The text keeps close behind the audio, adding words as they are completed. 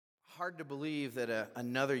hard to believe that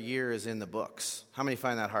another year is in the books. How many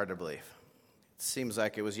find that hard to believe? It seems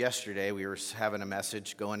like it was yesterday we were having a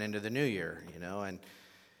message going into the new year, and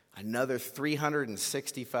another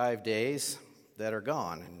 365 days that are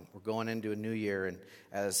gone, and we're going into a new year. And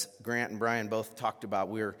as Grant and Brian both talked about,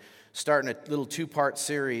 we're starting a little two-part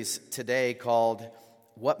series today called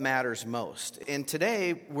What Matters Most. And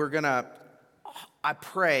today I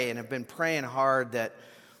pray and have been praying hard that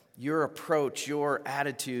your approach, your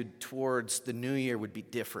attitude towards the new year would be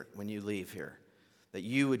different when you leave here. That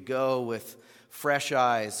you would go with fresh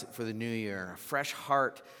eyes for the new year, a fresh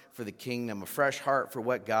heart for the kingdom, a fresh heart for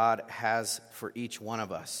what God has for each one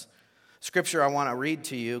of us. Scripture I want to read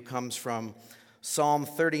to you comes from Psalm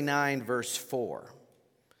 39, verse 4.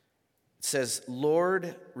 It says,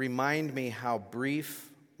 "Lord, remind me how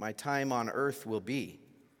brief my time on earth will be.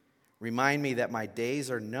 Remind me that my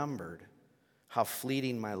days are numbered, how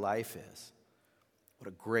fleeting my life is." What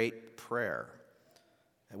a great prayer.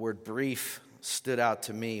 That word brief stood out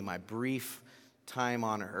to me, my brief time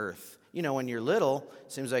on earth. When you're little,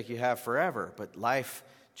 it seems like you have forever, but life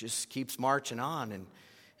just keeps marching on and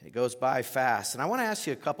it goes by fast. And I want to ask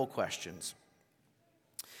you a couple questions.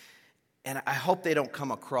 And I hope they don't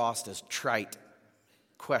come across as trite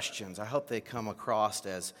questions. I hope they come across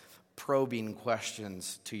as probing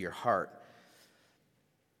questions to your heart.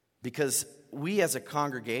 Because we as a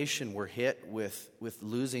congregation were hit with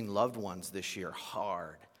losing loved ones this year,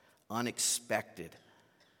 hard, unexpected.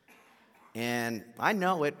 And I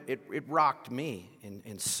know it rocked me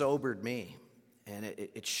and sobered me. And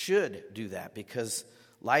it should do that because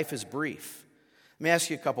life is brief. Let me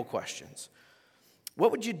ask you a couple questions.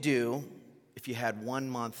 What would you do if you had 1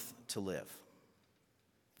 month to live?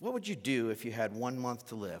 What would you do if you had 1 month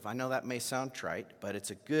to live? I know that may sound trite, but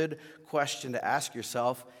it's a good question to ask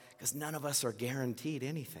yourself because none of us are guaranteed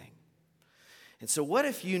anything. And so what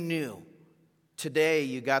if you knew today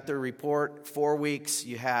you got the report, 4 weeks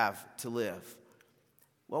you have to live?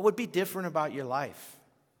 What would be different about your life?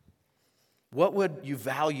 What would you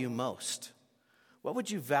value most? What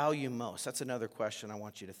would you value most? That's another question I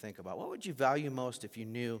want you to think about. What would you value most if you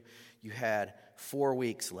knew you had 4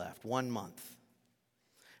 weeks left, 1 month?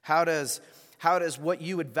 How does what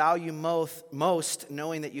you would value most,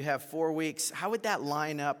 knowing that you have 4 weeks, how would that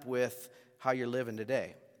line up with how you're living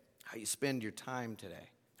today? How you spend your time today?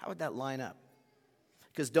 How would that line up?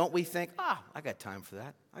 Because don't we think, I got time for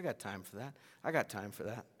that. I got time for that. I got time for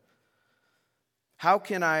that. How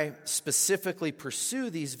can I specifically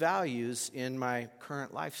pursue these values in my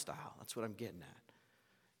current lifestyle? That's what I'm getting at.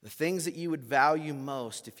 The things that you would value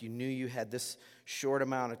most if you knew you had this short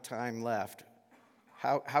amount of time left,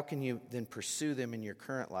 how can you then pursue them in your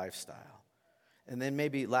current lifestyle? And then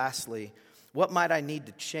maybe lastly, what might I need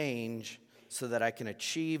to change so that I can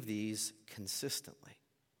achieve these consistently?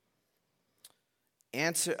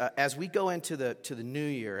 As we go into the new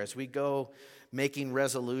year, as we go making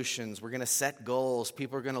resolutions, we're going to set goals.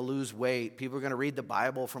 People are going to lose weight. People are going to read the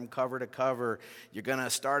Bible from cover to cover. You're going to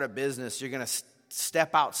start a business. You're going to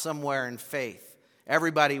step out somewhere in faith.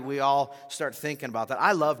 Everybody, we all start thinking about that.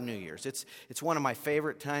 I love New Year's. It's one of my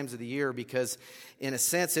favorite times of the year because, in a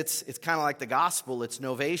sense, it's kind of like the gospel. It's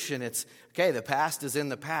novation. It's, okay, the past is in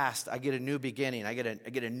the past. I get a new beginning. I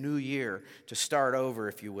get a new year to start over,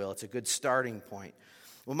 if you will. It's a good starting point.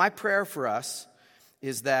 Well, my prayer for us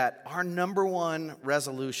is that our number one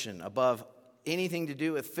resolution above anything to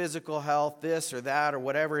do with physical health, this or that or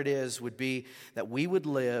whatever it is, would be that we would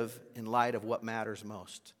live in light of what matters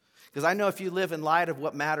most. Because I know if you live in light of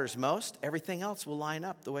what matters most, everything else will line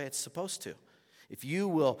up the way it's supposed to. If you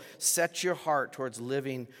will set your heart towards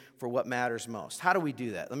living for what matters most. How do we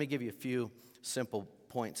do that? Let me give you a few simple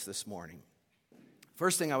points this morning.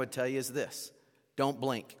 First thing I would tell you is this: don't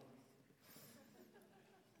blink.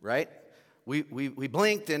 Right? We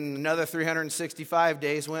blinked and another 365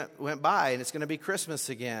 days went by and it's going to be Christmas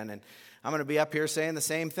again. And I'm going to be up here saying the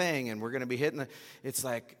same thing and we're going to be hitting it's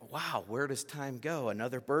like, wow, where does time go?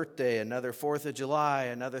 Another birthday, another 4th of July,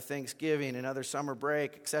 another Thanksgiving, another summer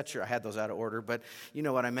break, etc. I had those out of order, but you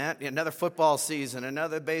know what I meant. Another football season,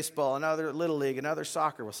 another baseball, another Little League, another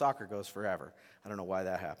soccer. Well, soccer goes forever. I don't know why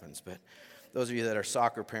that happens, but those of you that are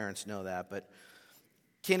soccer parents know that. But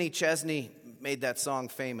Kenny Chesney made that song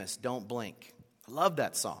famous, Don't Blink. I love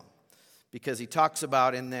that song because he talks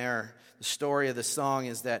about in there, the story of the song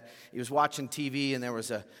is that he was watching TV and there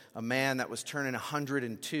was a man that was turning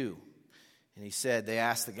 102. And he said, they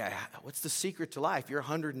asked the guy, what's the secret to life? You're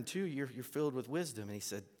 102, you're filled with wisdom. And he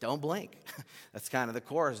said, don't blink. That's kind of the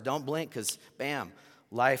chorus. Don't blink because, bam,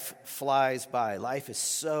 life flies by. Life is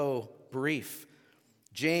so brief.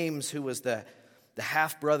 James, who was the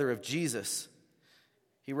half-brother of Jesus,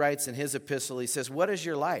 He writes in his epistle, he says, "What is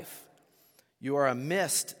your life? You are a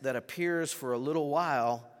mist that appears for a little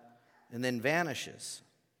while and then vanishes."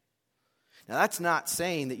 Now, that's not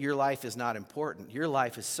saying that your life is not important. Your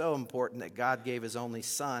life is so important that God gave his only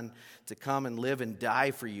son to come and live and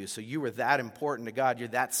die for you. So you were that important to God. You're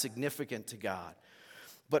that significant to God.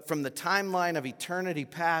 But from the timeline of eternity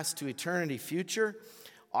past to eternity future,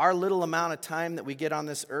 our little amount of time that we get on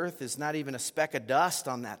this earth is not even a speck of dust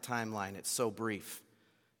on that timeline. It's so brief.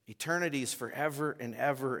 Eternity is forever and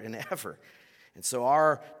ever and ever. And so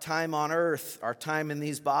our time on earth, our time in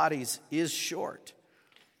these bodies is short.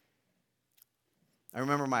 I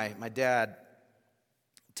remember my dad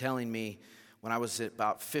telling me when I was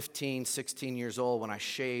about 15, 16 years old, when I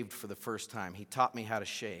shaved for the first time. He taught me how to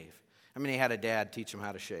shave. How many had a dad teach him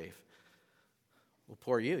how to shave? Well,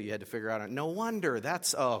 poor you. You had to figure out. No wonder.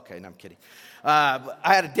 Okay, no, I'm kidding. I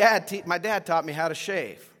had a dad. My dad taught me how to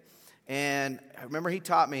shave. And I remember he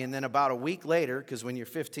taught me, and then about a week later, because when you're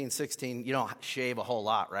 15, 16, you don't shave a whole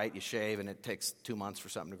lot, right? You shave, and it takes 2 months for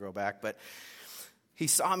something to grow back. But he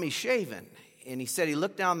saw me shaving, and he said he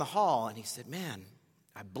looked down the hall, and he said, "Man,"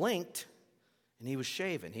 I blinked, and he was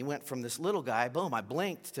shaving. He went from this little guy, boom, I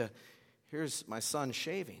blinked, to here's my son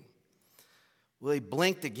shaving. Well, he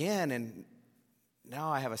blinked again, and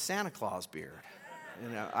now I have a Santa Claus beard.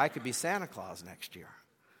 I could be Santa Claus next year.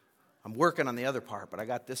 I'm working on the other part, but I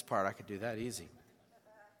got this part. I could do that easy.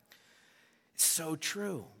 It's so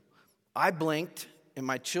true. I blinked, and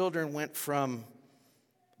my children went from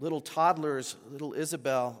little toddlers, little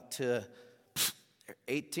Isabel, to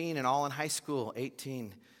 18 and all in high school,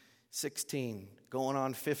 18, 16, going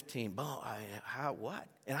on 15. What?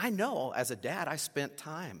 And I know, as a dad, I spent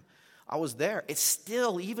time. I was there. It's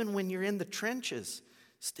still, even when you're in the trenches,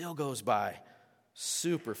 still goes by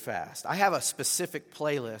super fast. I have a specific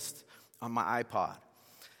playlist on my iPod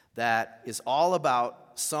that is all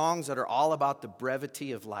about songs that are all about the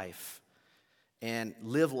brevity of life and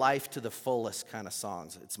live life to the fullest kind of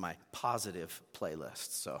songs. It's my positive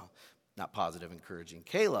playlist. So not positive, encouraging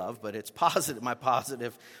K-Love, but it's positive, my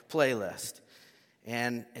positive playlist.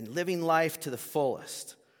 And living life to the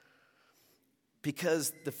fullest.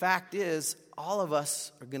 Because the fact is, all of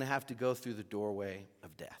us are going to have to go through the doorway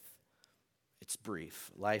of death. It's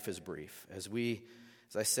brief. Life is brief. As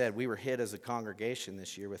I said, we were hit as a congregation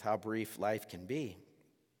this year with how brief life can be.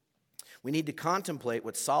 We need to contemplate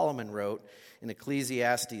what Solomon wrote in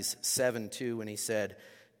Ecclesiastes 7:2 when he said,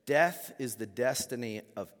 "Death is the destiny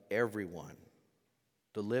of everyone.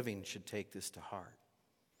 The living should take this to heart."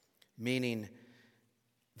 Meaning,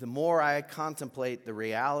 the more I contemplate the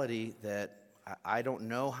reality that I don't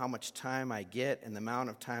know how much time I get, and the amount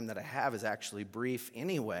of time that I have is actually brief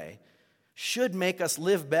anyway, should make us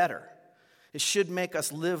live better. It should make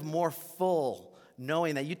us live more full,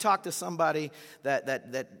 knowing that you talk to somebody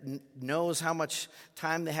that knows how much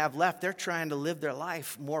time they have left. They're trying to live their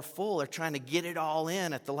life more full. They're trying to get it all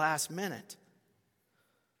in at the last minute.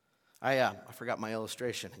 I forgot my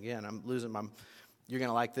illustration. Again, you're going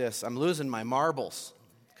to like this. I'm losing my marbles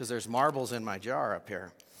because there's marbles in my jar up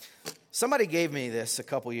here. Somebody gave me this a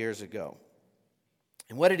couple years ago.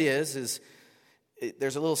 And what it is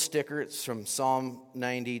there's a little sticker. It's from Psalm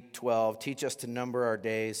 90:12. "Teach us to number our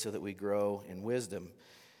days so that we grow in wisdom."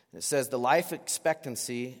 And it says the life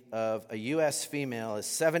expectancy of a U.S. female is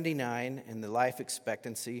 79, and the life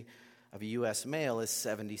expectancy of a U.S. male is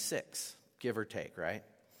 76, give or take, right?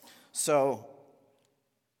 So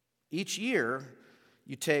each year,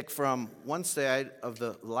 you take from one side of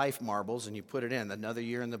the life marbles and you put it in, another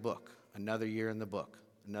year in the book, another year in the book,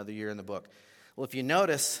 another year in the book. Well, if you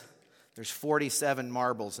notice, there's 47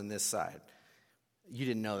 marbles in this side. You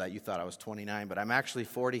didn't know that. You thought I was 29, but I'm actually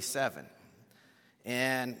 47.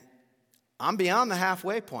 And I'm beyond the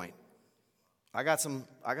halfway point. I got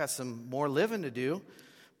some more living to do,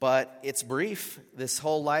 but it's brief, this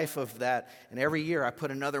whole life of that. And every year I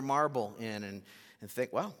put another marble in and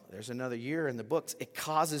think, well, there's another year in the books. It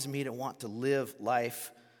causes me to want to live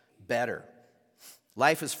life better.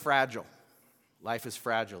 Life is fragile. Life is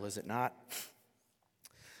fragile, is it not?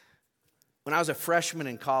 When I was a freshman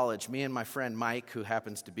in college, me and my friend Mike, who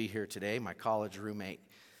happens to be here today, my college roommate,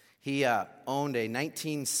 he owned a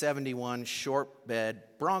 1971 short bed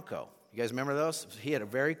Bronco. You guys remember those? He had a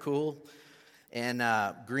very cool and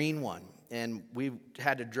green one. And we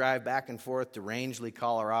had to drive back and forth to Rangeley,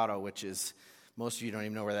 Colorado, which is, most of you don't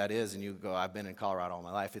even know where that is. And you go, I've been in Colorado all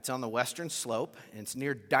my life. It's on the western slope, and it's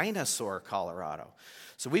near Dinosaur, Colorado.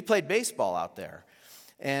 So we played baseball out there.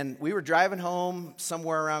 And we were driving home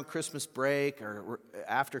somewhere around Christmas break or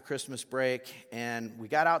after Christmas break, and we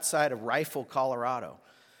got outside of Rifle, Colorado.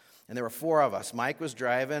 And there were 4 of us. Mike was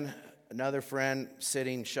driving, another friend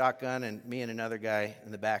sitting shotgun, and me and another guy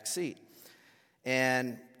in the back seat.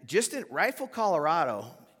 And just in Rifle, Colorado,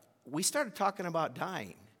 we started talking about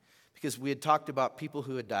dying because we had talked about people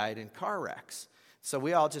who had died in car wrecks. So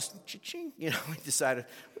we all just, we decided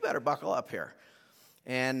we better buckle up here.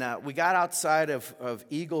 And we got outside of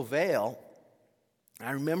Eagle Vale.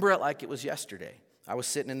 I remember it like it was yesterday. I was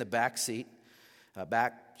sitting in the back seat,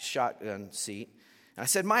 back shotgun seat. And I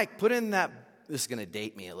said, Mike, put in that, this is going to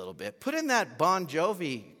date me a little bit, put in that Bon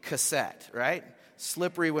Jovi cassette, right?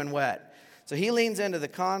 Slippery When Wet. So he leans into the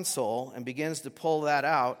console and begins to pull that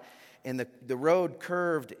out. And the road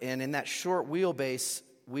curved, and in that short wheelbase,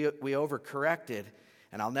 we overcorrected.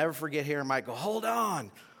 And I'll never forget hearing Mike go, hold on.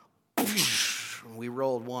 We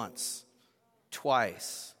rolled once,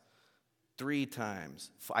 twice, 3 times.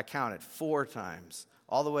 I counted 4 times,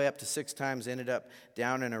 all the way up to 6 times, ended up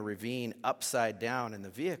down in a ravine, upside down in the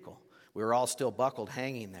vehicle. We were all still buckled,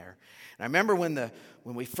 hanging there. And I remember when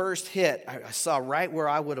we first hit, I saw right where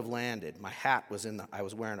I would have landed. My hat was I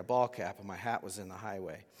was wearing a ball cap, and my hat was in the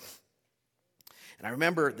highway. And I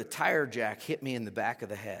remember the tire jack hit me in the back of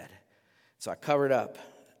the head. So I covered up.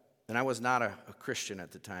 And I was not a Christian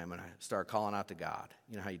at the time, and I started calling out to God.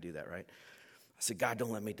 You know how you do that, right? I said, God,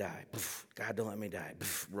 don't let me die. God, don't let me die.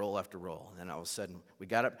 Roll after roll. And then all of a sudden, we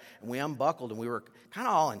got up, and we unbuckled, and we were kind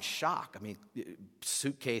of all in shock. I mean,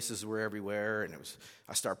 suitcases were everywhere, and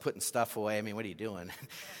I started putting stuff away. I mean, what are you doing?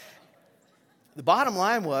 The bottom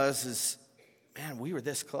line was, man, we were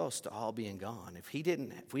this close to all being gone. If we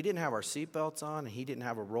didn't have our seatbelts on, and he didn't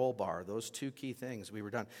have a roll bar, those 2 key things, we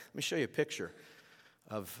were done. Let me show you a picture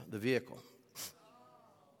of the vehicle.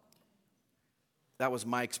 That was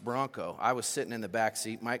Mike's Bronco. I was sitting in the back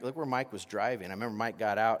seat. Mike, look where Mike was driving. I remember Mike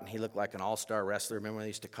got out, and he looked like an all-star wrestler. Remember when they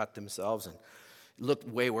used to cut themselves, and it looked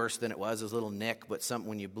way worse than it was. It was a little nick, but something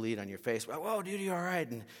when you bleed on your face. Whoa, dude, you all right?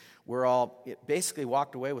 And basically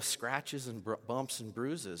walked away with scratches and bumps and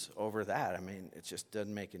bruises over that. I mean, it just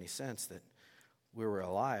doesn't make any sense that we were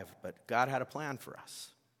alive. But God had a plan for us.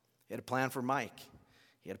 He had a plan for Mike.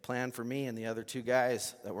 He had a plan for me and the other 2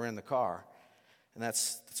 guys that were in the car. And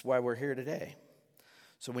that's why we're here today.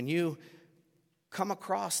 So when you come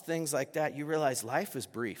across things like that, you realize life is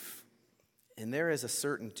brief. And there is a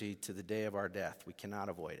certainty to the day of our death. We cannot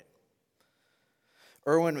avoid it.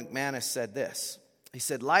 Erwin McManus said this. He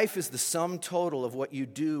said, life is the sum total of what you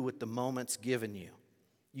do with the moments given you.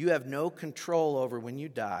 You have no control over when you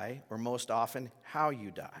die, or most often how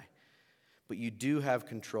you die. But you do have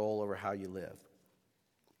control over how you live.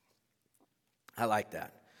 I like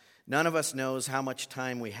that. None of us knows how much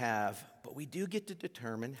time we have, but we do get to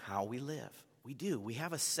determine how we live. We do. We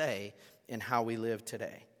have a say in how we live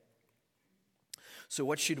today. So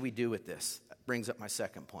what should we do with this? That brings up my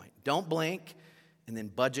second point. Don't blink, and then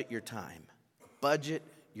budget your time. Budget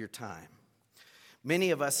your time.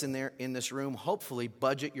 Many of us in this room hopefully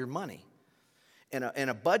budget your money. And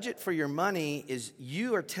a budget for your money is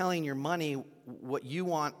you are telling your money what you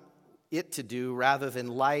want it to do rather than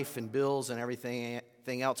life and bills and everything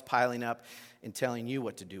else piling up and telling you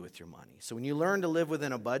what to do with your money. So when you learn to live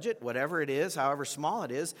within a budget, whatever it is, however small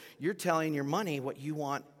it is, you're telling your money what you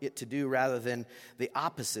want it to do rather than the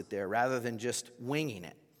opposite there, rather than just winging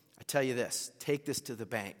it. I tell you this, take this to the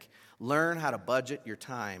bank. Learn how to budget your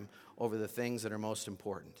time over the things that are most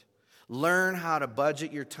important. Learn how to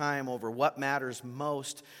budget your time over what matters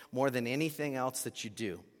most more than anything else that you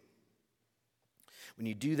do. When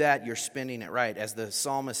you do that, you're spending it right. As the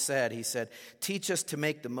psalmist said, he said, teach us to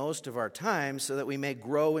make the most of our time so that we may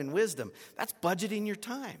grow in wisdom. That's budgeting your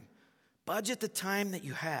time. Budget the time that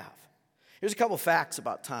you have. Here's a couple facts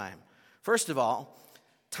about time. First of all,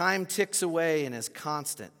 time ticks away and is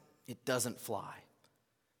constant. It doesn't fly.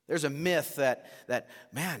 There's a myth that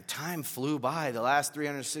man, time flew by. The last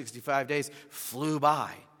 365 days flew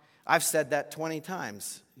by. I've said that 20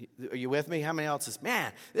 times. Are you with me? How many else is,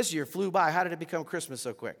 man, this year flew by. How did it become Christmas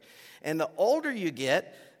so quick? And the older you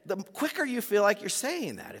get, the quicker you feel like you're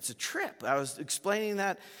saying that. It's a trip. I was explaining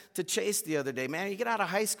that to Chase the other day. Man, you get out of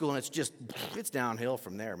high school and it's downhill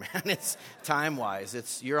from there, man. It's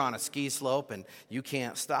time-wise. You're on a ski slope and you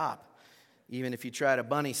can't stop. Even if you try to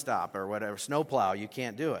bunny stop or whatever, snowplow, you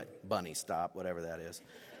can't do it. Bunny stop, whatever that is.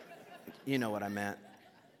 You know what I meant.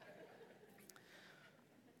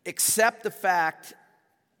 Accept the fact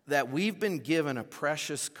that we've been given a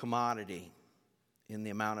precious commodity in the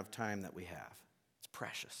amount of time that we have. It's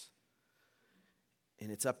precious.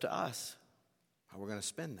 And it's up to us how we're going to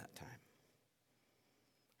spend that time.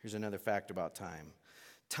 Here's another fact about time.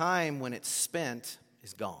 Time, when it's spent,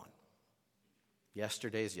 is gone.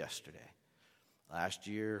 Yesterday's yesterday. Last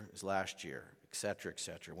year is last year, etc.,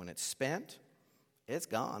 etc. When it's spent, It's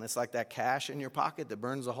gone. It's like that cash in your pocket that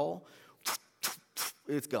burns a hole.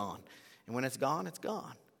 It's gone. And when it's gone, it's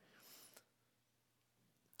gone.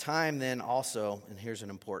 Time then also, and here's an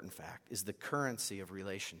important fact, is the currency of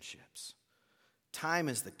relationships. Time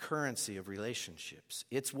is the currency of relationships.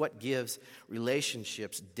 It's what gives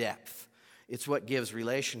relationships depth. It's what gives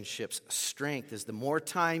relationships strength. Is the more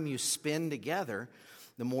time you spend together,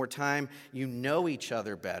 the more time you know each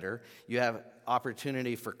other better. You have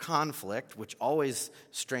opportunity for conflict, which always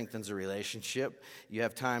strengthens a relationship. You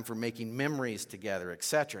have time for making memories together,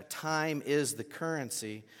 etc. Time is the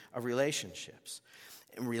currency of relationships.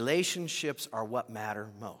 And relationships are what matter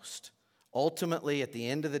most. Ultimately, at the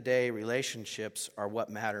end of the day, relationships are what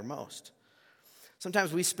matter most.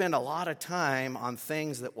 Sometimes we spend a lot of time on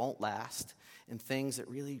things that won't last and things that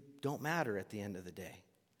really don't matter at the end of the day.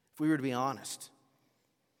 If we were to be honest,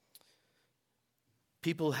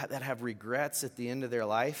 people that have regrets at the end of their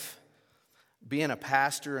life, being a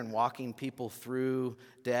pastor and walking people through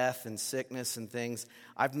death and sickness and things,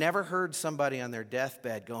 I've never heard somebody on their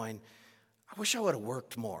deathbed going, I wish I would have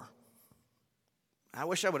worked more. I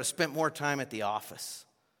wish I would have spent more time at the office.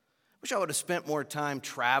 I wish I would have spent more time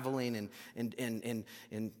traveling and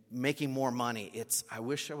making more money. I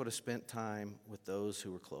wish I would have spent time with those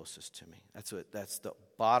who were closest to me. That's the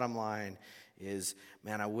bottom line is,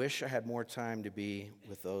 man, I wish I had more time to be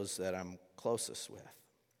with those that I'm closest with.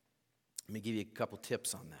 Let me give you a couple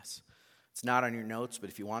tips on this. It's not on your notes, but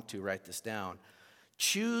if you want to, write this down.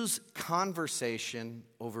 Choose conversation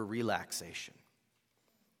over relaxation.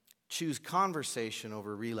 Choose conversation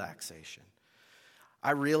over relaxation.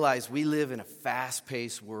 I realize we live in a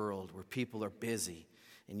fast-paced world where people are busy,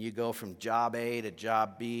 and you go from job A to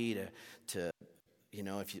job B to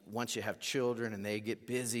once you have children and they get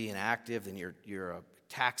busy and active, then you're a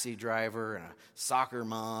taxi driver and a soccer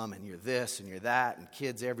mom, and you're this and you're that, and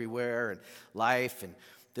kids everywhere, and life and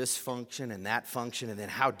this function and that function, and then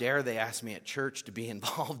how dare they ask me at church to be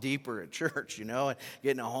involved deeper at church, and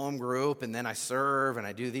get in a home group, and then I serve and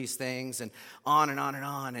I do these things, and on and on and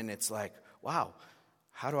on, and it's like, wow,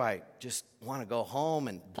 how do I just want to go home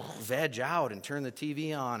and veg out and turn the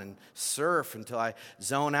TV on and surf until I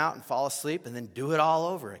zone out and fall asleep and then do it all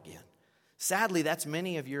over again? Sadly, that's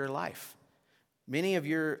many of your life. Many of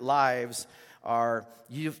your lives are,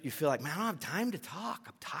 you feel like, man, I don't have time to talk.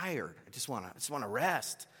 I'm tired. I just want to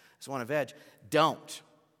rest. I just want to veg. Don't.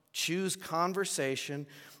 Choose conversation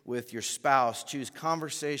with your spouse. Choose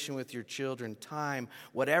conversation with your children. Time,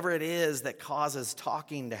 whatever it is that causes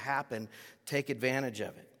talking to happen, take advantage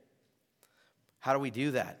of it. How do we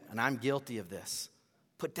do that? And I'm guilty of this.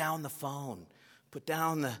 Put down the phone. Put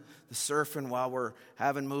down the surfing while we're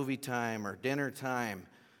having movie time or dinner time.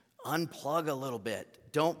 Unplug a little bit.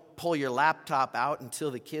 Don't pull your laptop out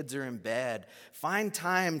until the kids are in bed. Find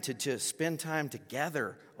time to spend time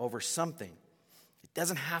together over something. It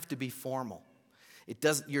doesn't have to be formal.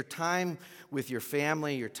 Your time with your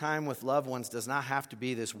family, your time with loved ones does not have to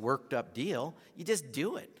be this worked up deal. You just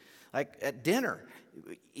do it. Like at dinner,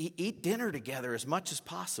 eat dinner together as much as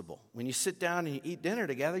possible. When you sit down and you eat dinner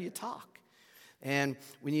together, you talk. And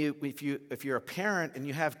if you're a parent and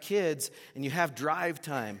you have kids and you have drive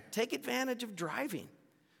time, take advantage of driving.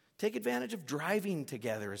 Take advantage of driving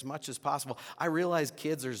together as much as possible. I realize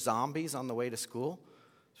kids are zombies on the way to school,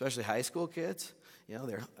 especially high school kids.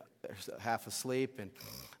 They're half asleep and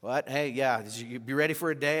what? Hey, yeah, you be ready for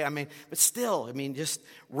a day? But still, just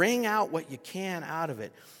wring out what you can out of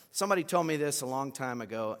it. Somebody told me this a long time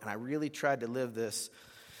ago, and I really tried to live this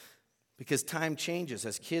because time changes.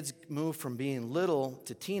 As kids move from being little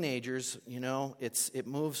to teenagers, it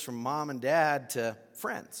moves from mom and dad to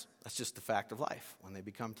friends. That's just the fact of life when they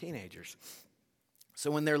become teenagers.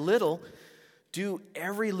 So when they're little, do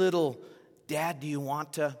every little, Dad, do you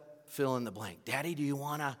want to fill in the blank? Daddy, do you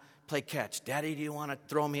want to play catch? Daddy, do you want to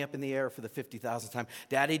throw me up in the air for the 50,000th time?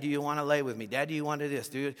 Daddy, do you want to lay with me? Daddy, do you want to do this?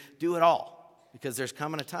 Do it all. Because there's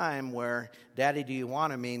coming a time where Daddy, do you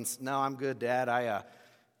want to means, no, I'm good, Dad.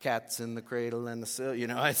 Cats in the cradle and the sill.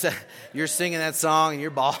 You're singing that song and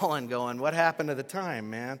you're bawling going, what happened to the time,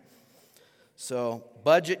 man? So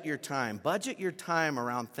budget your time. Budget your time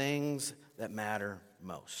around things that matter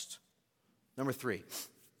most. Number 3,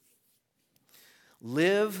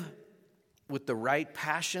 live with the right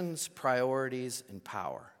passions, priorities, and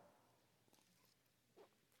power.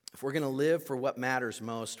 If we're going to live for what matters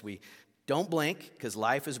most, we don't blink because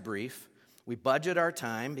life is brief. We budget our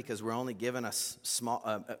time because we're only given a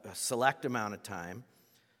select amount of time.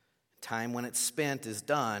 Time when it's spent is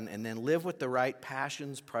done, and then live with the right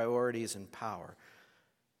passions, priorities, and power.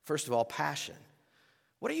 First of all, passion.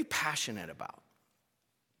 What are you passionate about?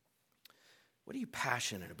 What are you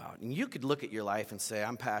passionate about? And you could look at your life and say,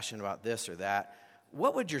 I'm passionate about this or that.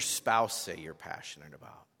 What would your spouse say you're passionate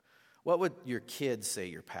about? What would your kids say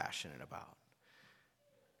you're passionate about?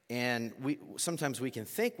 And sometimes we can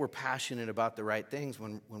think we're passionate about the right things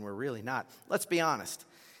when we're really not. Let's be honest.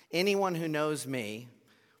 Anyone who knows me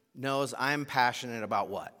knows I'm passionate about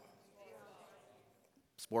what?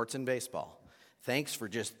 Sports and baseball. Thanks for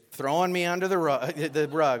just throwing me under the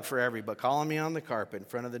rug for everybody, calling me on the carpet in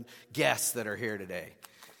front of the guests that are here today.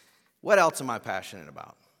 What else am I passionate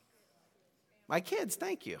about? My kids,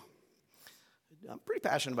 thank you. I'm pretty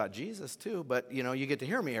passionate about Jesus too, but you get to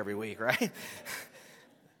hear me every week, right?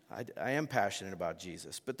 I am passionate about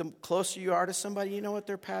Jesus. But the closer you are to somebody, you know what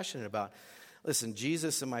they're passionate about. Listen,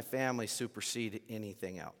 Jesus and my family supersede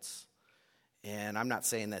anything else. And I'm not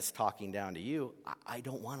saying that's talking down to you. I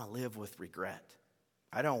don't want to live with regret.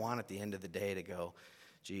 I don't want at the end of the day to go,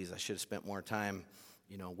 geez, I should have spent more time,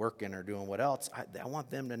 working or doing what else. I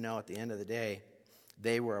want them to know at the end of the day,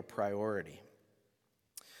 they were a priority.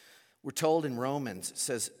 We're told in Romans, it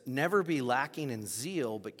says, never be lacking in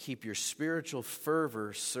zeal, but keep your spiritual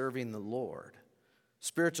fervor serving the Lord.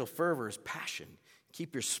 Spiritual fervor is passion.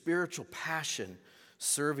 Keep your spiritual passion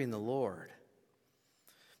serving the Lord.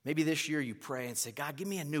 Maybe this year you pray and say, God, give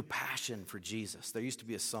me a new passion for Jesus. There used to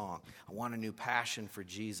be a song, I want a new passion for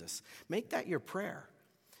Jesus. Make that your prayer.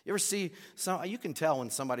 You ever see, you can tell when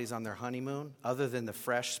somebody's on their honeymoon, other than the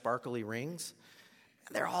fresh, sparkly rings.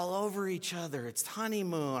 They're all over each other. It's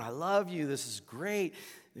honeymoon. I love you. This is great.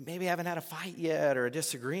 Maybe haven't had a fight yet or a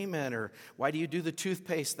disagreement, or why do you do the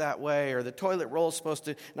toothpaste that way, or the toilet roll is supposed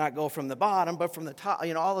to not go from the bottom but from the top.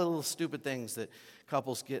 All the little stupid things that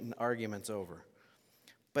couples get in arguments over.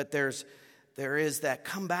 But there is that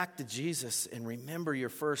come back to Jesus and remember your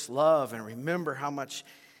first love and remember how much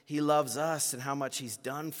he loves us and how much he's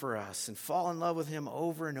done for us, and fall in love with him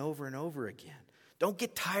over and over and over again. Don't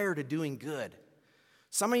get tired of doing good.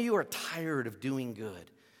 Some of you are tired of doing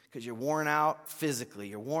good because you're worn out physically,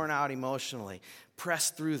 you're worn out emotionally.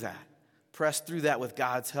 Press through that. Press through that with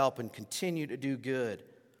God's help and continue to do good.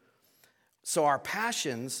 So our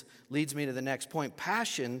passions leads me to the next point.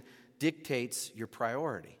 Passion dictates your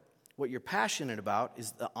priority. What you're passionate about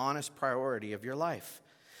is the honest priority of your life.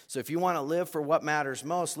 So if you want to live for what matters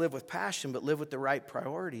most, live with passion, but live with the right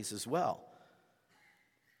priorities as well.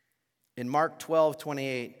 In Mark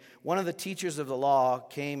 12:28, one of the teachers of the law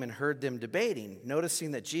came and heard them debating.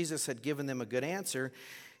 Noticing that Jesus had given them a good answer,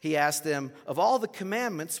 he asked them, of all the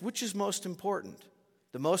commandments, which is most important?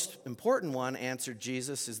 The most important one, answered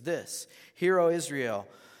Jesus, is this: Hear, O Israel,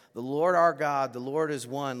 the Lord our God, the Lord is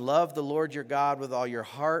one. Love the Lord your God with all your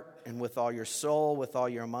heart and with all your soul, with all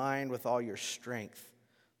your mind, with all your strength.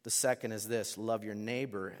 The second is this: love your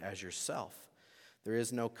neighbor as yourself. There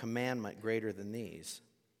is no commandment greater than these.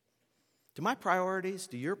 Do my priorities,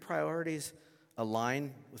 do your priorities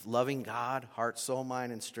align with loving God, heart, soul,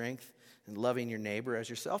 mind, and strength, and loving your neighbor as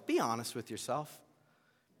yourself? Be honest with yourself.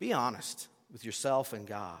 Be honest with yourself and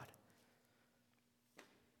God.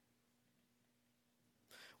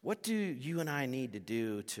 What do you and I need to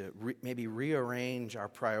do to maybe rearrange our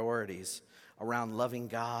priorities around loving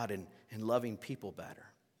God and loving people better?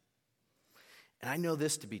 And I know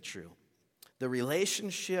this to be true. The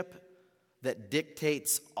relationship that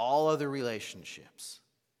dictates all other relationships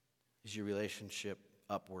is your relationship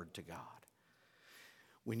upward to God.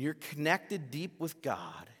 When you're connected deep with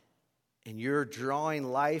God and you're drawing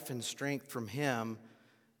life and strength from him,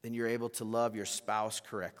 then you're able to love your spouse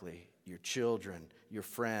correctly, your children, your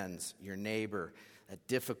friends, your neighbor, a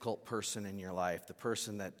difficult person in your life, the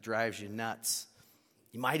person that drives you nuts.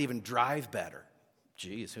 You might even drive better.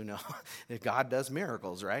 Geez, who knows? If God does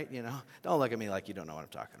miracles, right? Don't look at me like you don't know what I'm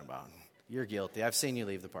talking about. You're guilty. I've seen you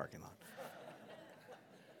leave the parking lot.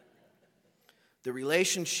 The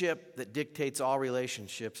relationship that dictates all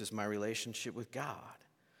relationships is my relationship with God.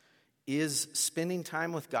 Is spending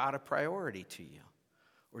time with God a priority to you?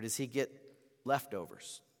 Or does he get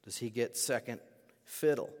leftovers? Does he get second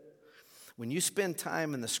fiddle? When you spend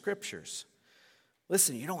time in the scriptures,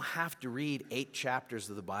 listen, you don't have to read 8 chapters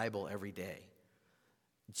of the Bible every day.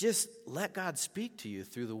 Just let God speak to you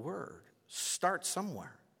through the word. Start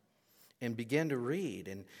somewhere. And begin to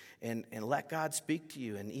read and let God speak to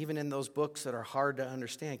you. And even in those books that are hard to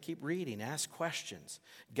understand, keep reading, ask questions.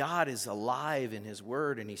 God is alive in his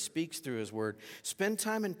word and he speaks through his word. Spend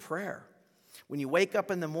time in prayer. When you wake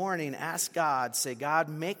up in the morning, ask God, say, God,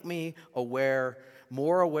 make me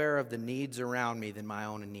more aware of the needs around me than my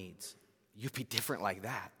own needs. You'd be different like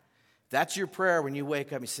that. That's your prayer when you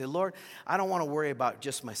wake up. You say, Lord, I don't want to worry about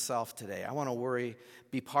just myself today. I want to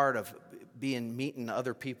be part of meeting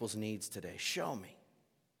other people's needs today. Show me.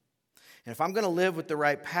 And if I'm going to live with the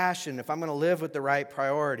right passion, if I'm going to live with the right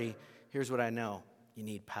priority, here's what I know. You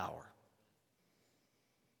need power.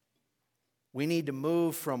 We need to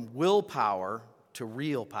move from willpower to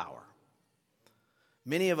real power.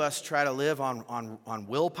 Many of us try to live on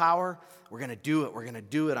willpower. We're going to do it. We're going to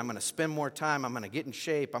do it. I'm going to spend more time. I'm going to get in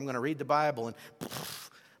shape. I'm going to read the Bible. And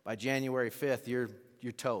by January 5th,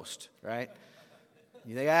 you're toast, right?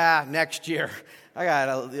 You think, next year. I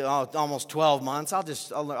got almost 12 months.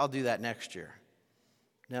 I'll do that next year.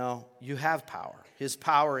 No, you have power. His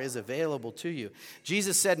power is available to you.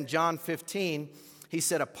 Jesus said in John 15, he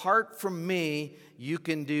said, apart from me, you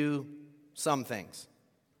can do some things.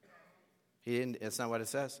 He didn't. That's not what it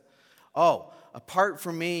says. Oh, apart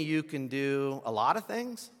from me, you can do a lot of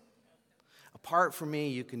things. Apart from me,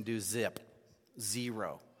 you can do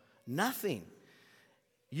zero, nothing.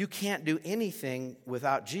 You can't do anything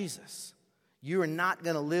without Jesus. You are not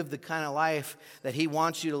going to live the kind of life that he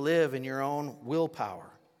wants you to live in your own willpower.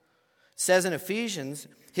 It says in Ephesians,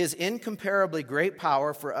 his incomparably great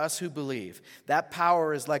power for us who believe. That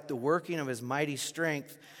power is like the working of his mighty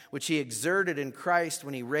strength, which he exerted in Christ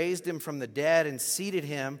when he raised him from the dead and seated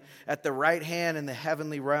him at the right hand in the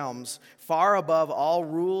heavenly realms, far above all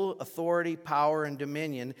rule, authority, power, and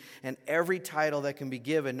dominion, and every title that can be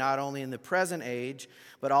given, not only in the present age,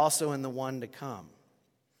 but also in the one to come.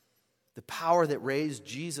 The power that raised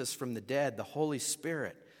Jesus from the dead, the Holy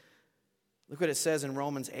Spirit. Look what it says in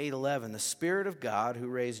Romans 8:11. The Spirit of God who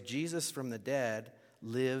raised Jesus from the dead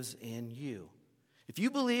lives in you. If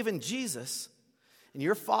you believe in Jesus and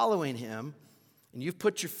you're following him and you've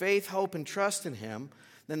put your faith, hope, and trust in him,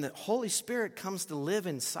 then the Holy Spirit comes to live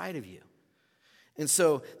inside of you. And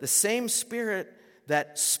so the same Spirit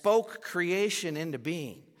that spoke creation into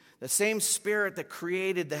being, the same Spirit that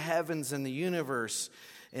created the heavens and the universe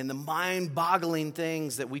and the mind-boggling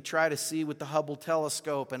things that we try to see with the Hubble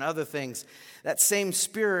telescope and other things, that same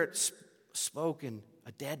Spirit spoke and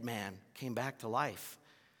a dead man came back to life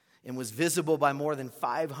and was visible by more than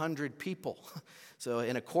 500 people. So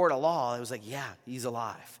in a court of law, it was like, yeah, he's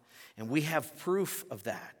alive. And we have proof of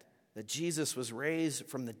that Jesus was raised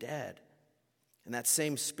from the dead. And that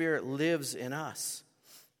same Spirit lives in us.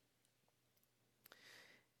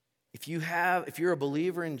 If you're a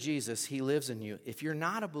believer in Jesus, he lives in you. If you're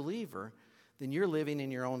not a believer, then you're living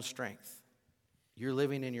in your own strength. You're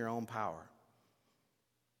living in your own power.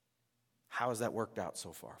 How has that worked out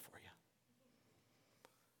so far for you?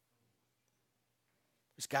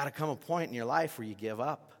 There's got to come a point in your life where you give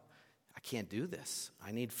up. I can't do this.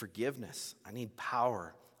 I need forgiveness. I need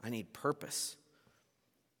power. I need purpose.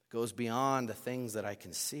 It goes beyond the things that I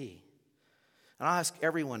can see. And I'll ask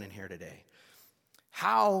everyone in here today,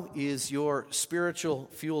 how is your spiritual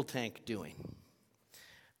fuel tank doing?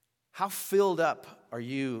 How filled up are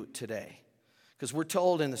you today? Because we're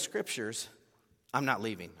told in the scriptures, I'm not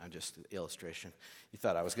leaving, I'm just an illustration. You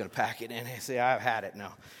thought I was going to pack it in and say, I've had it.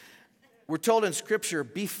 No. We're told in scripture,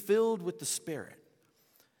 be filled with the Spirit.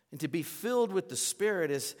 And to be filled with the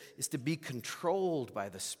Spirit is to be controlled by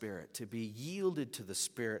the Spirit, to be yielded to the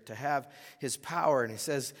Spirit, to have his power. And he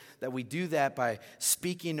says that we do that by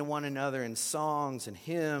speaking to one another in songs and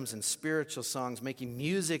hymns and spiritual songs, making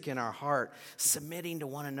music in our heart, submitting to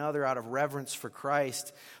one another out of reverence for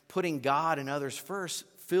Christ, putting God and others first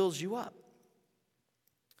fills you up.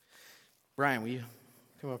 Brian, will you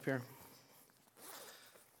come up here?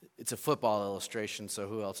 It's a football illustration, so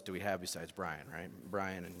who else do we have besides Brian, right?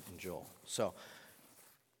 Brian and Joel. So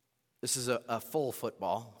this is a full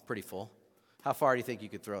football, pretty full. How far do you think you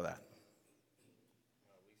could throw that?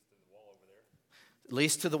 At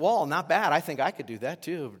least to the wall. Not bad. I think I could do that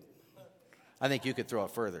too. I think you could throw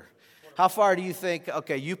it further. How far do you think?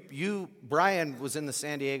 Okay, Brian was in the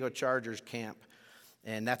San Diego Chargers camp,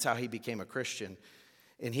 and that's how he became a Christian.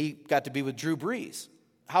 And he got to be with Drew Brees.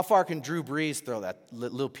 How far can Drew Brees throw that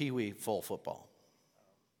little peewee full football?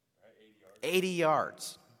 80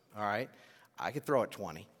 yards. All right. I could throw it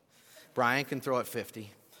 20. Brian can throw it 50.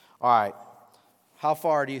 All right. How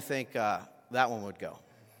far do you think that one would go?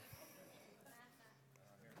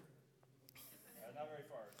 Not very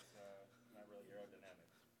far. It's not really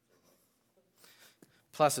aerodynamic.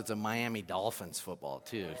 Plus, it's a Miami Dolphins football,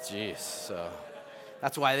 too. Jeez. So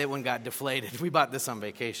that's why that one got deflated. We bought this on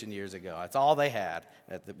vacation years ago. That's all they had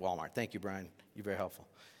at the Walmart. Thank you, Brian. You're very helpful.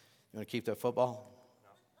 You want to keep that football? No.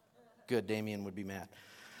 Good. Damien would be mad.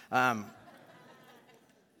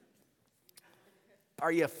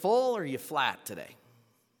 Are you full or are you flat today?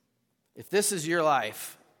 If this is your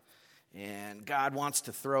life and God wants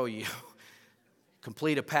to throw you,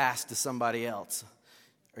 complete a pass to somebody else,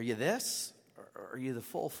 are you this or are you the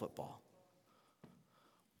full football?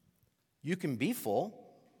 You can be full.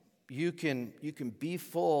 you can be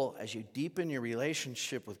full as you deepen your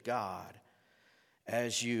relationship with God,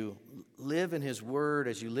 as you live in His Word,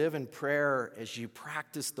 as you live in prayer, as you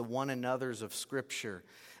practice the one another's of Scripture,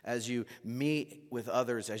 as you meet with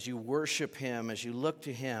others, as you worship Him, as you look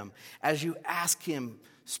to Him, as you ask Him,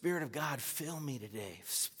 Spirit of God, fill me today.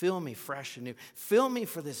 Fill me fresh and new. Fill me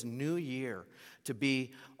for this new year to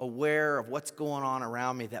be aware of what's going on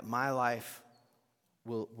around me, that my life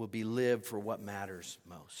will be lived for what matters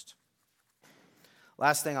most.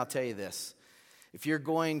 Last thing, I'll tell you this. If you're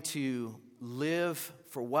going to live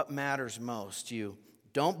for what matters most, you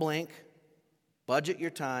don't blink, budget your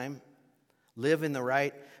time, live in the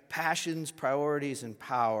right passions, priorities, and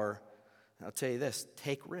power. And I'll tell you this,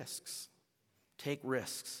 take risks. Take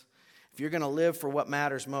risks. If you're going to live for what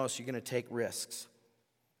matters most, you're going to take risks.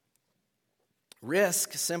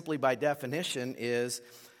 Risk, simply by definition, is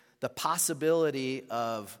the possibility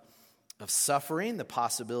of suffering, the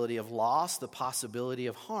possibility of loss, the possibility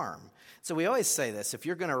of harm. So we always say this, if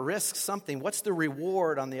you're going to risk something, what's the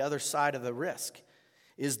reward on the other side of the risk?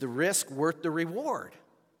 Is the risk worth the reward?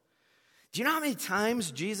 Do you know how many times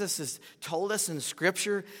Jesus has told us in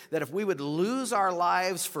Scripture that if we would lose our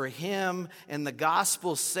lives for Him and the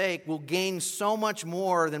gospel's sake, we'll gain so much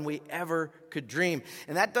more than we ever could dream?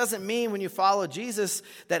 And that doesn't mean when you follow Jesus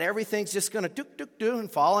that everything's just going to do and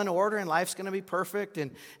fall in order and life's going to be perfect.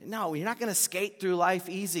 And no, you're not going to skate through life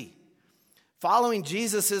easy. Following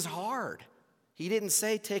Jesus is hard. He didn't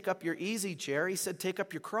say take up your easy chair. He said take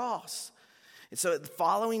up your cross. And so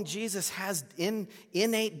following Jesus has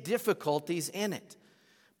innate difficulties in it.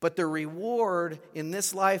 But the reward in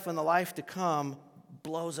this life and the life to come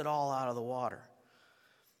blows it all out of the water.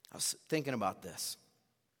 I was thinking about this.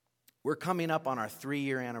 We're coming up on our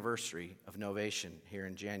 3-year anniversary of Novation here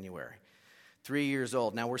in January. 3 years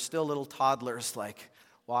old. Now, we're still little toddlers, like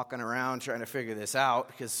walking around trying to figure this out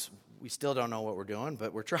because we still don't know what we're doing,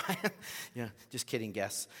 but we're trying. Just kidding,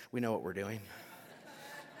 guests. We know what we're doing.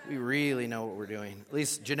 We really know what we're doing. At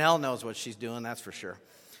least Janelle knows what she's doing, that's for sure.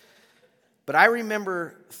 But I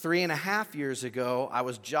remember 3.5 years ago, I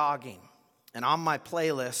was jogging, and on my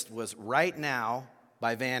playlist was Right Now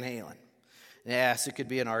by Van Halen. Yes, it could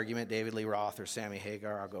be an argument, David Lee Roth or Sammy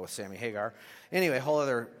Hagar. I'll go with Sammy Hagar. Anyway, whole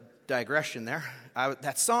other digression there.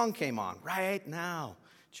 That song came on, Right Now.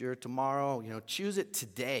 It's your tomorrow. Choose it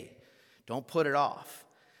today. Don't put it off.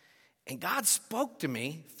 And God spoke to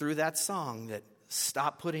me through that song that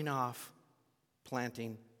stop putting off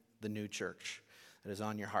planting the new church that is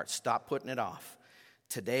on your heart. Stop putting it off.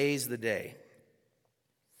 Today's the day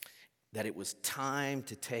that it was time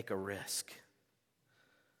to take a risk.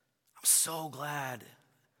 I'm so glad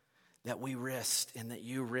that we risked and that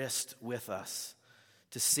you risked with us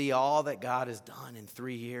to see all that God has done in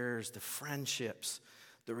 3 years, the friendships,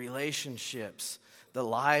 the relationships, the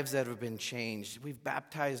lives that have been changed. We've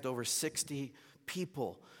baptized over 60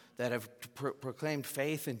 people that have proclaimed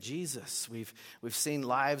faith in Jesus. We've seen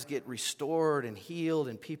lives get restored and healed,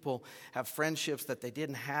 and people have friendships that they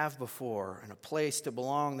didn't have before, and a place to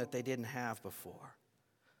belong that they didn't have before.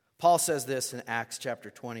 Paul says this in Acts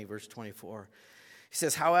chapter 20, verse 24. He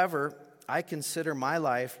says, however, I consider my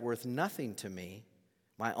life worth nothing to me.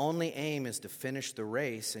 My only aim is to finish the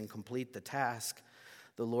race and complete the task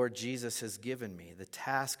the Lord Jesus has given me, the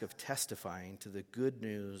task of testifying to the good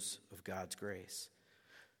news of God's grace.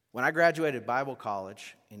 When I graduated Bible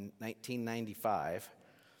college in 1995,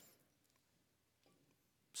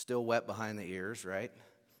 still wet behind the ears, right?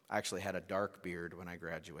 I actually had a dark beard when I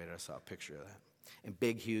graduated. I saw a picture of that. And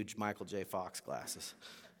big, huge Michael J. Fox glasses.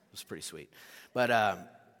 It was pretty sweet. But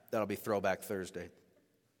that'll be Throwback Thursday.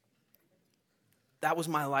 That was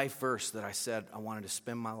my life verse that I said I wanted to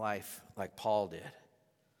spend my life like Paul did.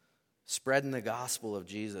 Spreading the gospel of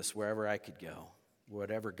Jesus wherever I could go,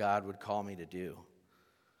 whatever God would call me to do.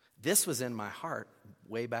 This was in my heart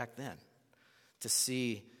way back then, to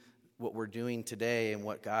see what we're doing today and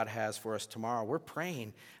what God has for us tomorrow. We're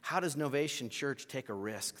praying, how does Novation Church take a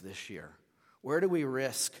risk this year? Where do we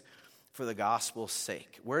risk for the gospel's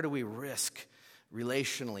sake? Where do we risk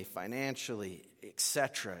relationally, financially,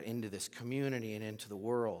 etc., into this community and into the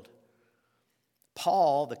world?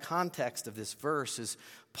 Paul, the context of this verse is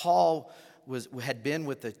Paul had been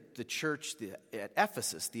with the church at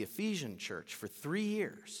Ephesus, the Ephesian church, for 3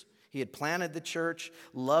 years. He had planted the church,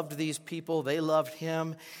 loved these people, they loved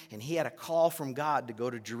him, and he had a call from God to go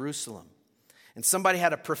to Jerusalem. And somebody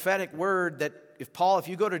had a prophetic word that, if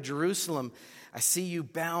you go to Jerusalem, I see you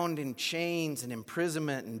bound in chains and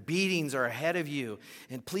imprisonment and beatings are ahead of you,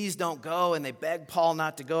 and please don't go. And they begged Paul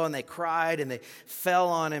not to go, and they cried, and they fell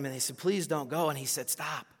on him, and they said, please don't go. And he said,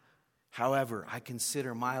 stop. However, I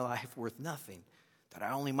consider my life worth nothing, that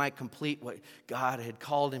I only might complete what God had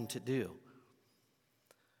called him to do.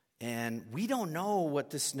 And we don't know what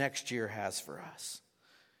this next year has for us.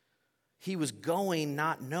 He was going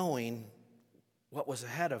not knowing what was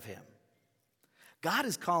ahead of him. God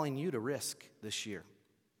is calling you to risk this year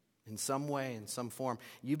in some way, in some form.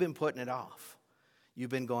 You've been putting it off.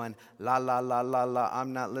 You've been going, la, la, la, la, la,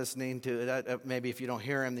 I'm not listening to it. Maybe if you don't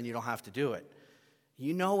hear him, then you don't have to do it.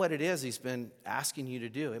 You know what it is he's been asking you to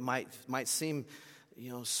do. It might seem,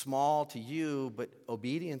 small to you, but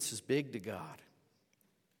obedience is big to God.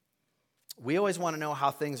 We always want to know how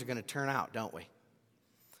things are going to turn out, don't we?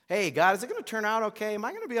 Hey, God, is it going to turn out okay? Am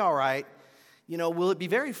I going to be all right? Will it be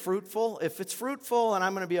very fruitful? If it's fruitful and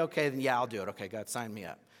I'm going to be okay, then yeah, I'll do it. Okay, God, sign me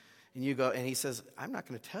up. And you go, and he says, I'm not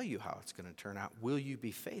going to tell you how it's going to turn out. Will you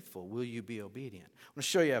be faithful? Will you be obedient? I'm going to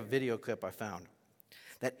show you a video clip I found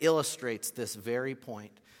that illustrates this very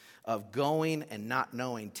point of going and not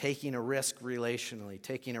knowing, taking a risk relationally,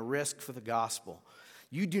 taking a risk for the gospel.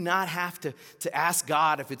 You do not have to ask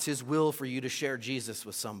God if it's his will for you to share Jesus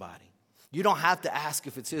with somebody. You don't have to ask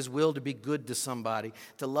if it's his will to be good to somebody,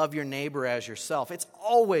 to love your neighbor as yourself. It's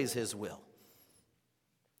always his will.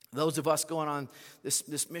 Those of us going on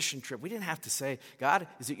this mission trip, we didn't have to say, God,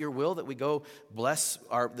 is it your will that we go bless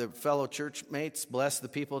the fellow church mates, bless the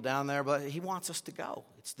people down there? But he wants us to go.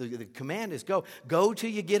 It's the command is go. Go till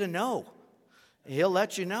you get a no. He'll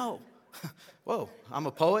let you know. Whoa, I'm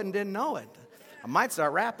a poet and didn't know it. I might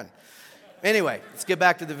start rapping. Anyway, let's get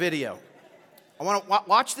back to the video. I want to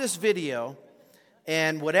watch this video,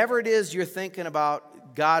 and whatever it is you're thinking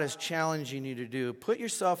about God is challenging you to do, put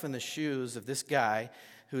yourself in the shoes of this guy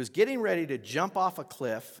who's getting ready to jump off a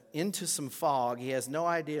cliff into some fog. He has no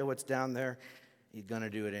idea what's down there. He's going to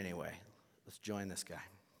do it anyway. Let's join this guy.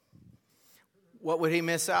 What would he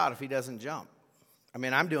miss out if he doesn't jump? I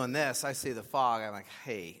mean, I'm doing this. I see the fog. I'm like,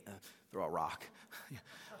 hey, throw a rock.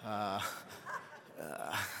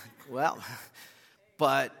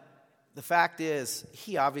 But the fact is,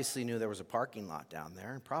 he obviously knew there was a parking lot down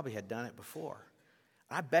there and probably had done it before.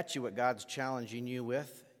 I bet you what God's challenging you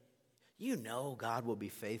with, God will be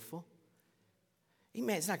faithful.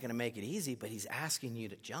 He's not going to make it easy, but he's asking you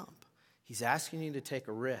to jump. He's asking you to take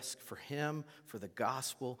a risk for him, for the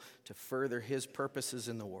gospel, to further his purposes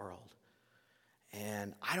in the world.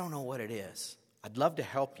 And I don't know what it is. I'd love to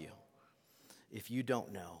help you. If you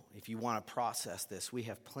don't know, if you want to process this, we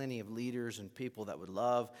have plenty of leaders and people that would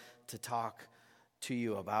love to talk to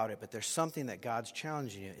you about it. But there's something that God's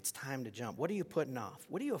challenging you. It's time to jump. What are you putting off?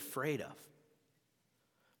 What are you afraid of?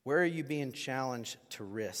 Where are you being challenged to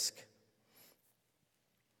risk?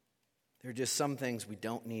 There are just some things we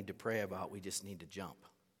don't need to pray about. We just need to jump.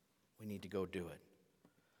 We need to go do it.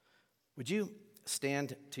 Would you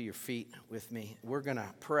stand to your feet with me? We're going to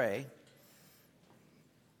pray.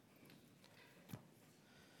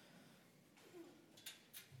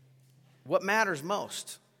 What matters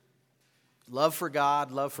most? Love for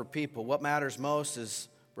God, love for people. What matters most, as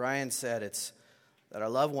Brian said, it's that our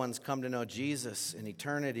loved ones come to know Jesus in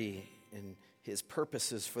eternity and his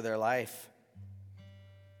purposes for their life.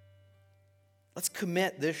 Let's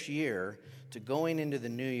commit this year to going into the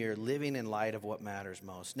new year living in light of what matters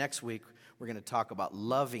most. Next week, we're going to talk about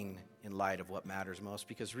loving in light of what matters most,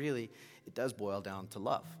 because really, it does boil down to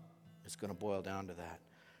love. It's going to boil down to that.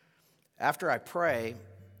 After I pray,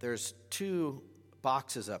 there's 2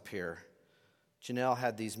 boxes up here. Janelle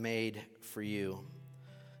had these made for you.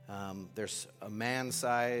 There's a man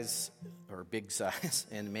size or big size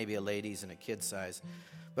and maybe a lady's and a kid size.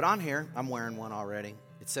 But on here, I'm wearing one already.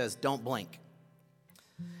 It says, don't blink.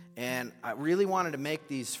 And I really wanted to make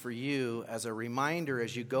these for you as a reminder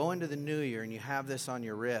as you go into the new year and you have this on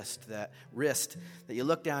your wrist that you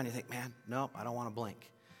look down and you think, man, nope, I don't want to blink.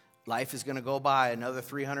 Life is going to go by another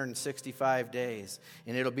 365 days,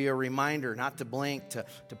 and it'll be a reminder not to blink, to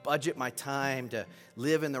budget my time, to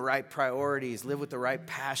live in the right priorities, live with the right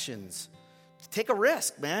passions. Take a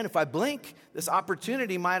risk, man. If I blink, this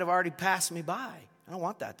opportunity might have already passed me by. I don't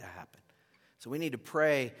want that to happen. So we need to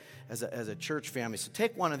pray as a church family. So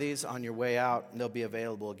take one of these on your way out, and they'll be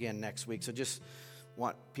available again next week. So just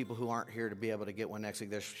want people who aren't here to be able to get one next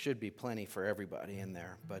week. There should be plenty for everybody in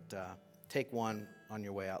there, but take one on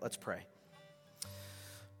your way out. Let's pray.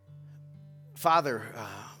 Father,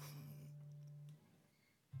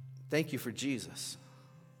 thank you for Jesus.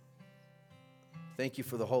 Thank you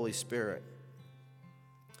for the Holy Spirit.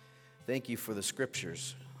 Thank you for the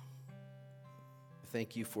Scriptures.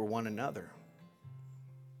 Thank you for one another.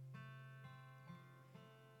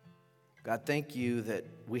 God, thank you that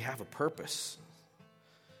we have a purpose.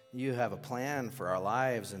 You have a plan for our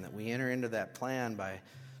lives, and that we enter into that plan by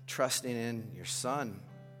trusting in your Son.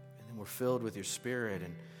 And then we're filled with your Spirit.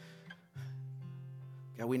 And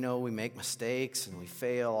God, we know we make mistakes and we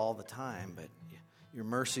fail all the time, but your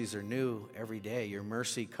mercies are new every day. Your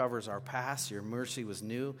mercy covers our past. Your mercy was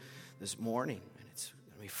new this morning, and it's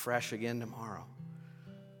going to be fresh again tomorrow.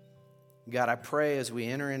 God, I pray as we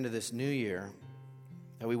enter into this new year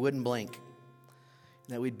that we wouldn't blink,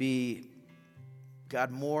 that we'd be, God,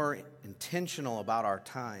 more intentional about our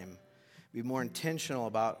time, be more intentional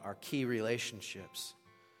about our key relationships,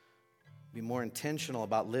 be more intentional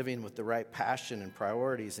about living with the right passion and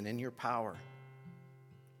priorities and in your power.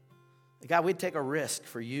 God, we'd take a risk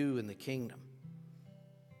for you and the kingdom.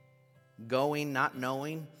 Going, not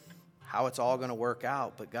knowing how it's all going to work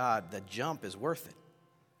out, but God, the jump is worth it.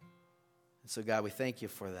 And so, God, we thank you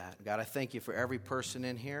for that. God, I thank you for every person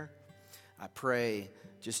in here. I pray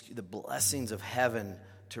just the blessings of heaven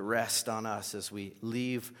to rest on us as we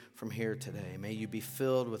leave from here today. May you be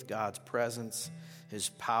filled with God's presence, his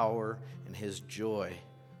power, and his joy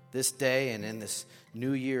this day and in this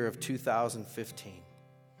new year of 2015.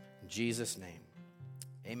 In Jesus' name,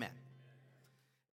 amen.